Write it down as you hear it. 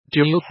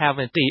Do you have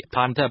a deep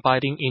and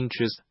abiding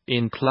interest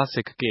in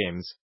classic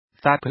games?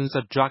 The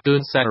Panzer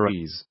Dragoon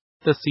series,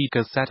 the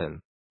Sega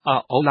Saturn,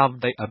 are all of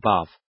the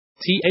above.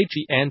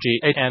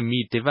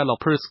 THENGAME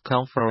Developers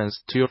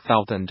Conference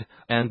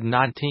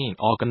 2019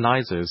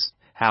 organizers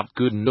have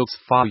good news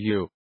for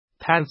you.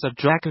 Panzer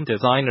Dragoon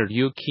designer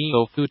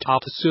Yukio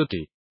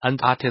Futatsuki and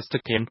artist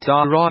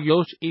Kentaro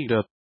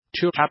Yoshida,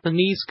 two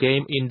Japanese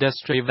game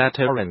industry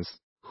veterans,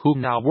 who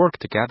now work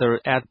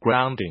together at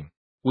Grounding,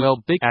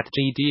 will be at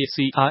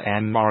GDC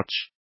in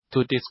March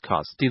to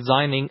discuss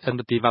designing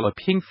and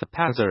developing the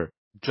Panzer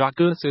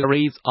Dragoon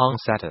series on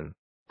Saturn.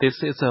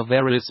 This is a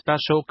very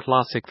special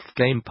classic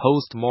game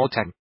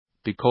Postmortem,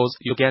 because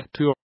you get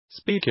two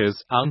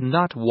speakers on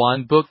not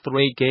one but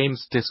three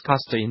games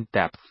discussed in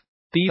depth.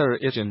 The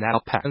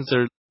original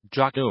Panzer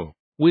Dragoon,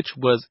 which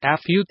was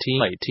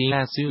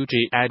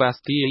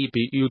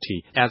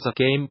FUTATSUGISDEBUT as a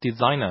game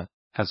designer,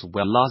 as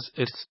well as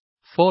its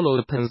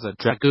followed Panzer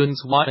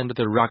Dragoons 1 and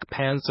the Rock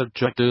Panzer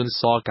Dragoon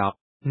saga,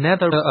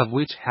 neither of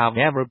which have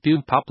ever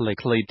been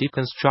publicly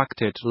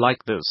deconstructed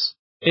like this.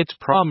 It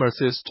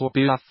promises to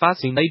be a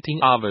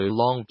fascinating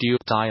hour-long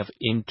deep dive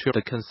into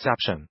the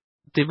conception,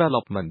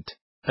 development,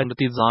 and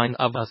design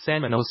of a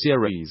seminal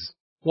series,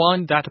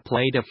 one that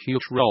played a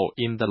huge role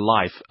in the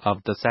life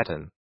of the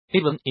Saturn.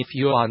 Even if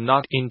you are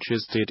not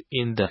interested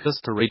in the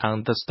history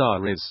and the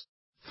stories,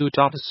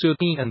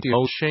 Futatsuki and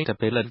Yoshida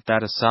believe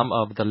that some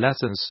of the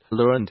lessons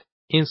learned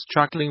in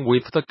struggling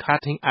with the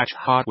cutting-edge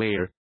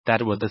hardware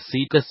that was the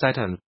Sega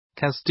Saturn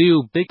can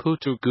still be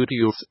put to good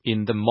use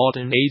in the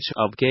modern age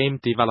of game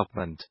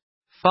development.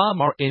 For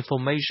more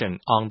information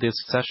on this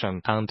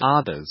session and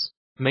others,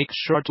 make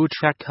sure to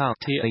check out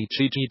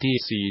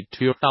THGDC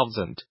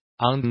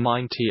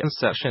 2019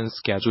 session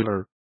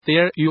scheduler.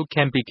 There you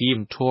can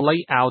begin to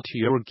lay out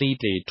your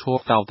GD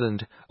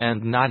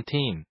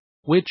 2019,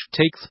 which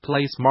takes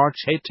place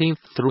March 18th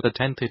through the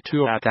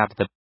 22nd at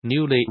the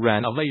newly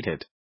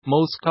renovated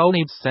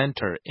Moscone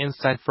Center in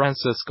San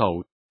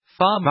Francisco.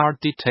 For more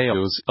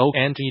details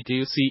on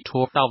GDC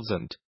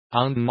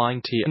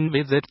 2019,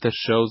 visit the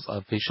show's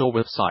official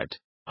website,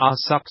 or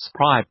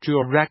subscribe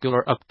to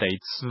regular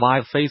updates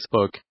via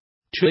Facebook,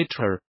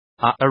 Twitter,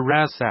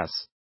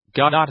 RSS.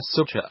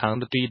 Gamasutra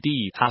and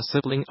GD are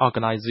sibling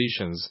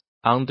organizations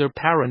under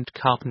parent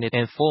company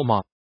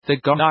Informa. The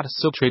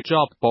Gamasutra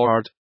job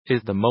board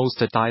is the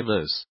most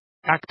diverse,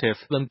 active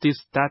and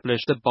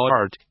established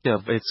board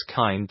of its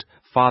kind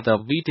for the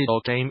video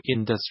game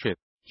industry.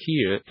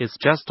 Here is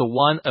just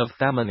one of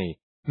the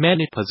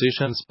many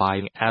positions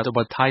being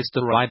advertised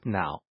right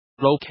now.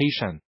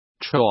 Location: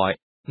 Troy,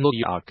 New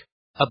York.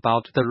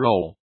 About the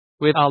role: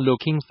 we are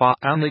looking for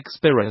an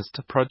experienced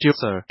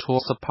producer to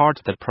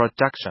support the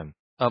production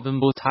of a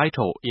new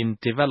title in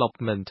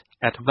development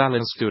at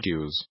Valiant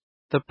Studios.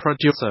 The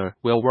producer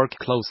will work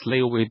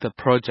closely with the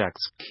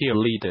project's key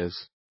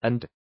leaders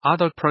and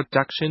other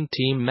production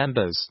team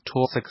members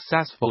to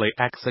successfully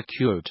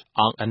execute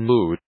on a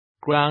new,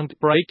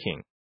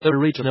 groundbreaking,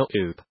 original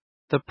IP.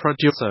 The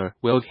producer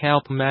will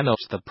help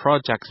manage the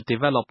project's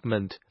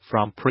development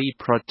from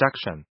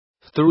pre-production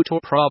through to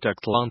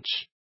product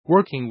launch,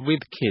 working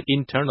with key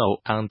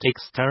internal and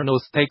external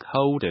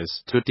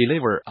stakeholders to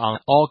deliver on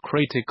all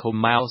critical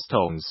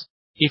milestones.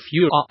 If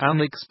you are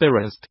an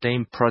experienced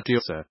game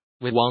producer,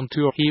 we want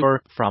to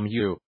hear from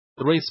you.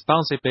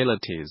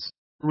 Responsibilities,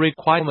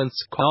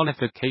 requirements,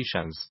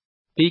 qualifications,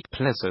 big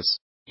pluses.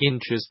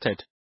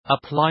 Interested?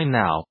 Apply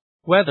now.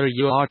 Whether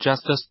you are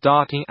just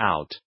starting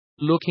out,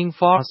 looking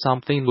for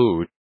something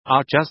new,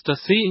 or just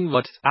seeing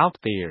what's out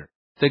there,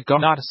 the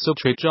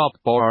Gamasutra job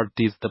board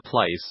is the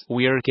place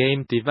where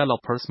game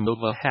developers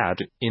move ahead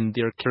in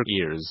their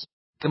careers.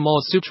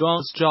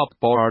 Gamasutra's job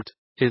board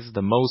is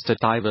the most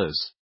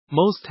diverse,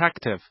 most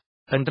active,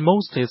 and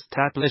most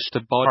established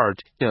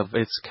board of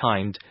its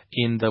kind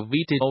in the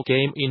video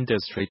game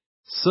industry,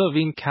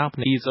 serving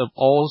companies of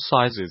all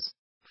sizes,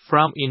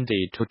 from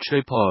indie to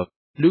AAA.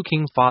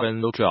 Looking for a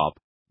new job?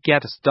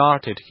 Get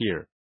started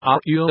here. Are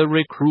you a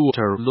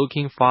recruiter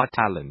looking for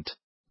talent?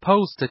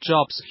 Post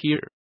jobs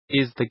here.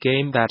 Is the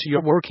game that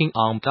you're working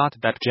on got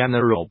that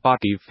general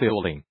body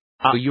feeling?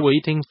 Are you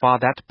waiting for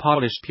that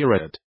polish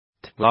period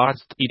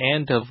towards the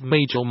end of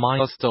major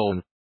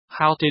milestone?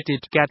 How did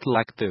it get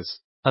like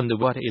this? And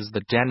what is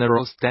the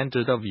general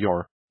standard of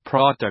your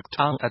product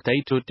on a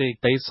day-to-day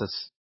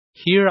basis?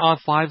 Here are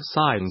 5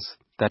 signs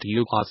that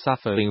you are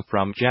suffering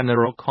from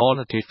general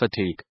quality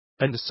fatigue,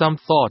 and some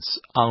thoughts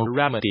on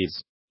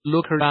remedies.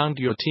 Look around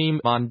your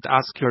team and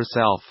ask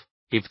yourself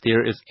if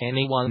there is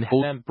anyone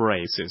who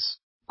embraces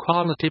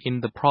quality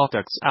in the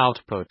product's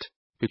output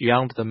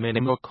beyond the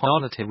minimal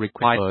quality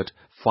required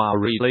for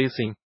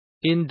releasing.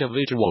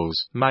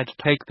 Individuals might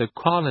take the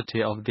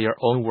quality of their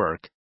own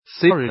work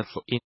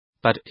seriously,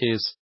 but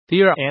is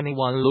there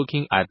anyone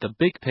looking at the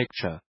big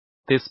picture?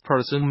 This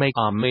person may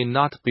or may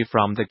not be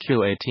from the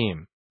QA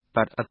team,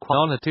 but a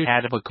quality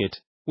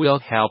advocate will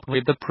help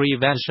with the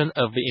prevention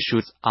of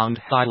issues and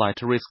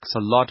highlight risks a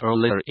lot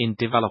earlier in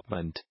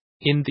development.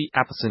 In the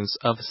absence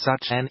of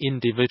such an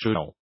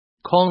individual,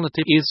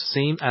 Quality is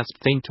seen as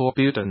thing to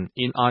be done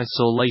in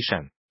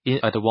isolation, in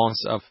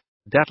advance of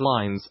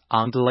deadlines,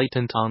 and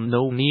latent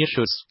unknown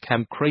issues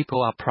can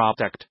cripple a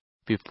product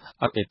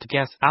before it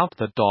gets out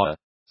the door.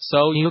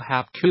 So you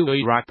have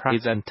QA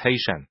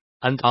representation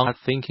and a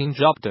thinking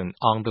job done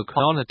on the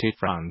quality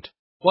front.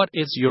 What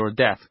is your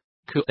depth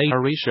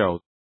QA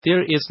ratio?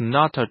 There is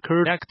not a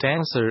correct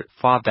answer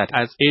for that,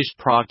 as each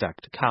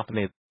product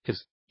company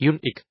is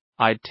unique.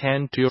 I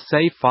tend to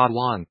say for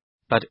one,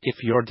 but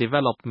if your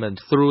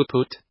development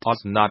throughput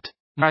does not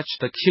match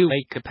the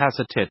QA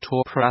capacity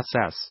to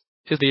process,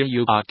 either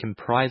you are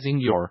comprising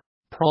your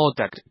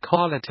product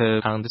quality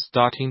and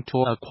starting to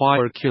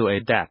acquire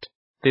QA debt.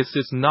 This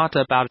is not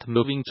about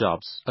moving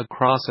jobs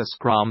across a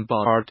Scrum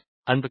board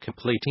and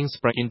completing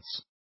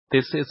sprints.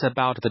 This is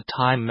about the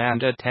time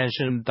and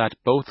attention that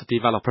both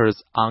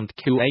developers and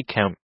QA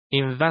can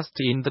invest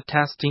in the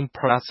testing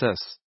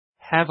process.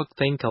 Have a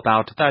think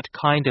about that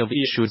kind of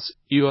issues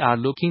you are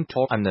looking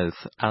to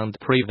unearth and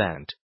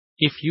prevent.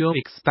 If you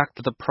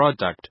expect the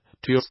product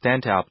to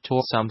stand up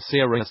to some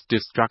serious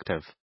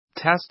destructive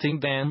testing,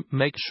 then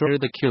make sure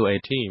the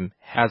QA team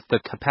has the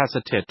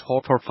capacity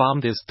to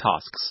perform these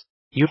tasks.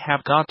 You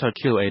have got a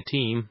QA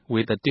team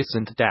with a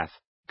decent depth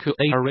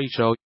QA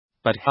ratio,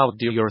 but how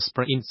do your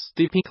sprints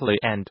typically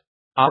end?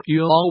 Are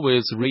you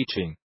always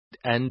reaching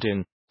the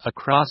ending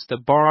across the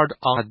board,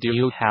 or do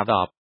you have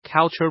a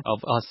culture of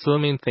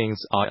assuming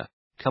things are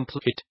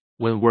complete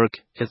when work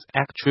is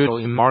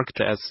actually marked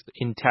as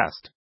in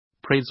test?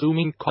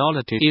 Presuming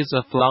quality is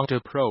a flawed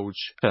approach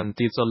and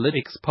is only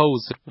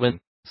exposed when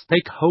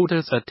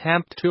stakeholders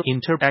attempt to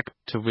interact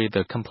with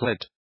a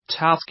complete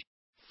task.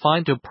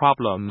 Find a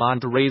problem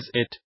and raise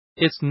it.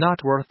 It's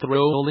not worth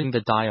rolling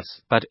the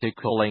dice, but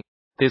equally,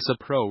 this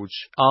approach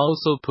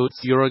also puts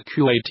your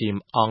QA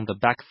team on the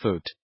back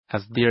foot,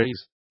 as there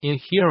is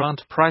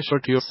inherent pressure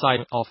to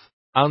sign off,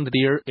 and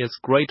there is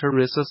greater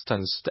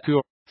resistance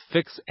to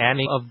fix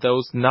any of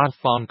those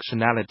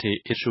non-functionality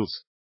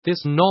issues.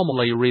 This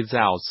normally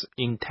results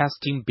in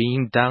testing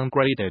being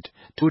downgraded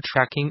to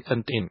tracking,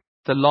 and in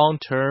the long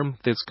term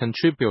this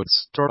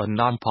contributes to a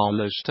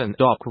non-polished and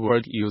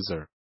awkward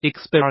user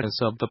experience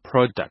of the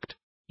product.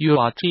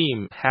 Your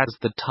team has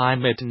the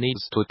time it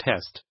needs to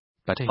test,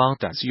 but how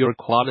does your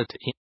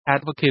quality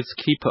advocates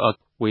keep up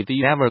with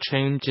the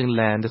ever-changing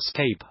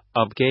landscape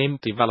of game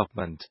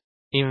development?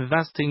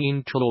 Investing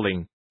in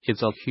tooling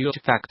is a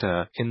huge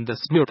factor in the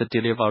smooth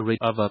delivery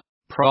of a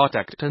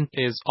product and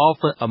is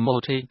often a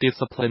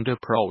multidisciplined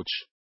approach.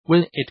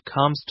 When it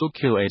comes to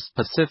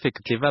QA-specific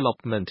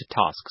development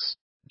tasks,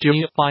 do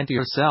you find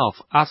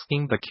yourself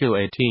asking the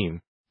QA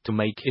team to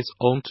make its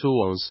own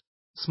tools?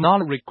 Small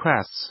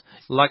requests,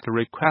 like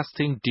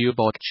requesting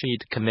debug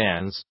cheat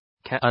commands,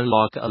 can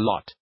unlock a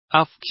lot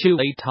of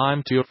QA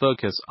time to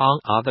focus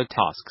on other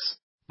tasks,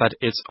 but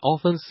it's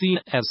often seen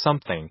as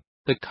something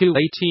the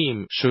QA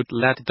team should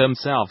let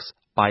themselves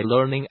by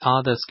learning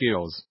other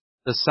skills.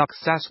 The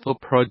successful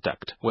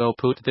product will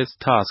put these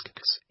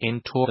tasks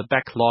into the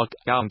backlog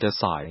and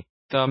assign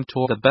them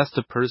to the best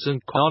person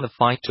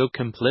qualified to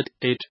complete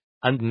it,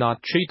 and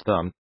not treat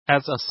them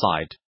as a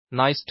side,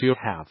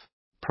 nice-to-have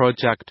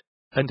project.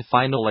 And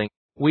finally,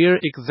 where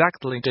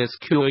exactly does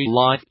QA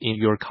live in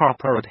your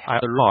corporate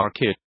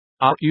hierarchy?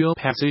 Are you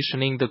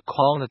positioning the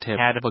quality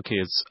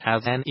advocates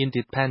as an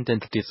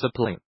independent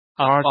discipline,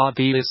 or are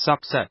they a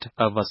subset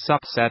of a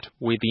subset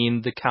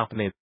within the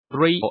company?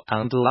 Real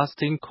and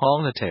lasting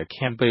quality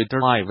can be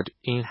derived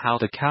in how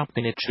the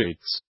company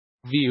treats,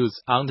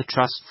 views, and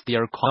trusts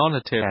their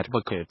quality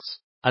advocates,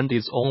 and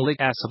is only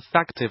as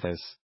effective as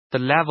the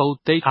level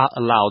they are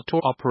allowed to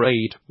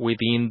operate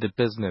within the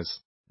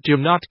business. Do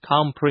not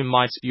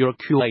compromise your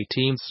QA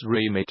team's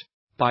remit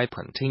by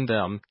putting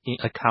them in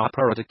a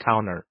corporate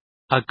corner.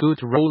 A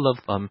good rule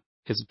of thumb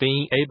is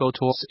being able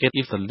to see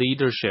if the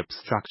leadership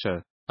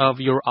structure of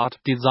your art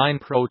design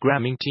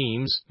programming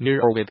teams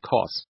mirror with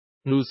cause.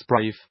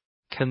 Newsbrief,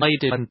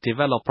 Canadian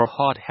developer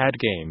Hothead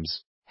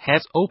Games,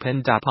 has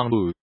opened up a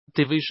new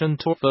division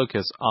to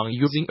focus on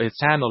using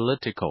its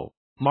analytical,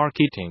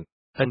 marketing,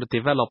 and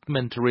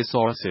development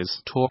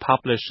resources to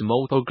publish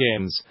mobile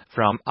games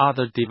from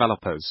other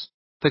developers.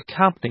 The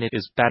company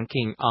is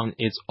banking on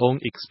its own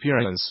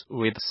experience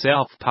with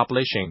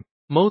self-publishing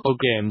mobile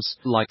games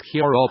like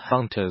Hero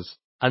Hunters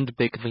and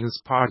Big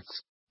Wings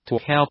Parts to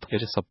help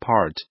it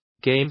support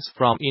games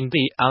from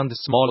indie and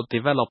small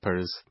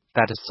developers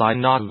that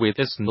sign on with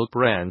its new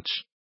branch.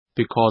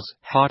 Because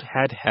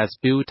Hothead has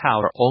built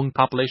our own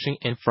publishing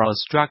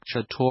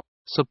infrastructure to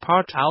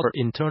support our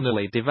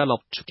internally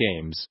developed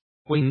games,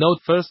 we know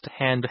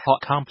firsthand how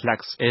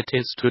complex it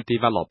is to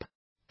develop,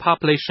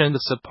 publish, and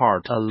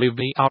support a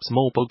LiveOps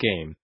mobile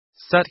game,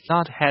 said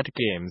Hothead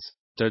Games,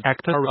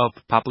 director of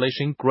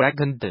publishing Greg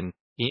Undon,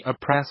 in a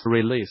press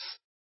release.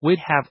 We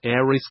have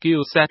every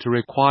skill set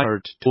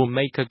required to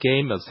make a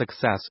game a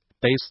success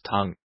based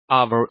on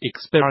our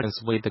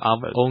experience with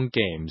our own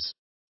games.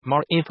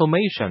 More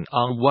information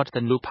on what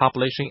the new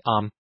publishing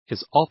arm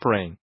is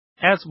offering,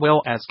 as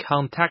well as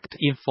contact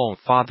info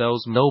for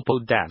those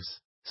mobile devs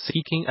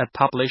seeking a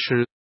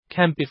publisher,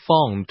 can be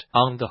found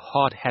on the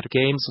Hothead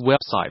Games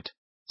website.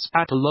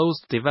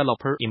 Spatelo's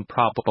developer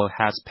Improbable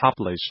has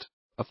published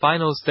a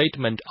final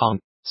statement on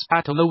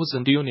Spatelos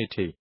and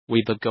Unity,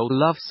 with the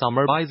goal of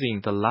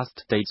summarizing the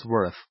last day's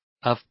worth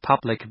of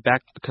public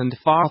back and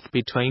forth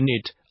between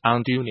it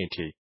and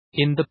Unity.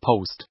 In the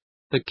post,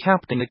 the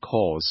company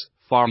calls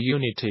for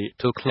Unity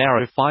to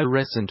clarify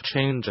recent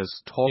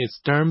changes to its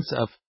terms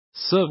of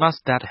service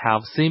that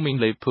have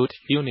seemingly put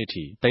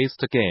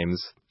Unity-based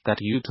games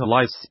that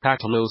utilize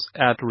Spatelos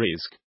at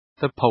risk.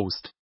 The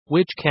post,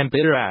 which can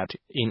be read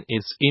in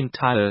its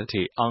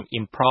entirety on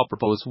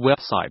Improbable's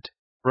website,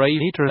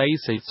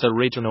 reiterates its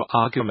original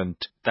argument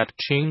that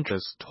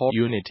changes to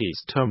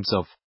Unity's terms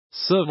of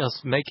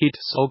service make it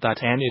so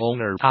that any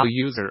owner or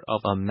user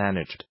of a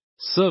managed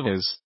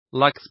service,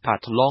 like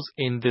Spatelos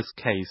in this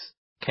case,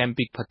 can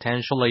be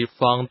potentially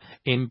found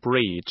in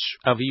breach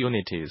of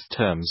Unity's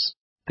terms,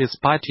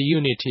 despite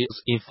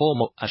Unity's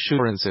informal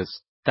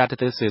assurances that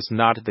this is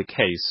not the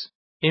case.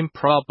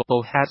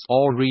 Improbable has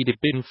already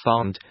been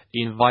found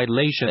in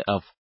violation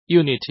of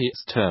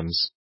Unity's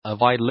terms, a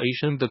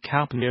violation the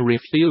company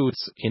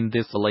refutes in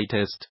this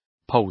latest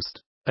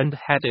post, and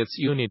had its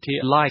Unity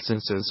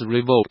licenses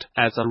revoked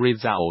as a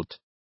result.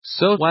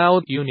 So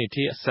while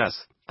Unity says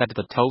that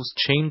the TOS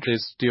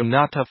changes do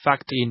not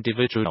affect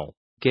individual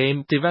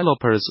game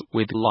developers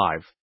with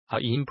live or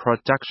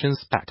in-production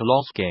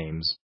Spatelos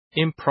games,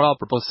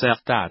 Improbable says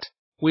that,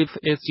 with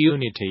its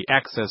Unity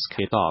access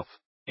cut off,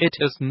 it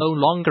is no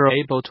longer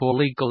able to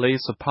legally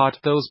support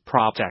those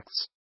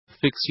projects,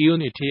 fix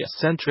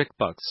Unity-centric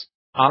bugs,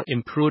 or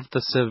improve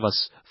the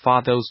service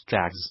for those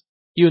drags.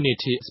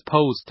 Unity's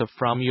post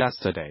from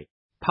yesterday,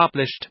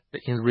 published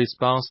in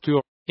response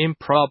to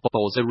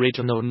Improbable's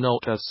original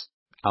notice,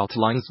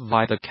 outlines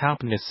why the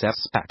company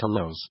says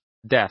Spatelos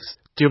devs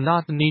do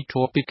not need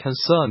to be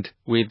concerned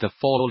with the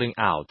falling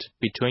out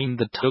between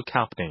the two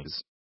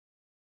companies.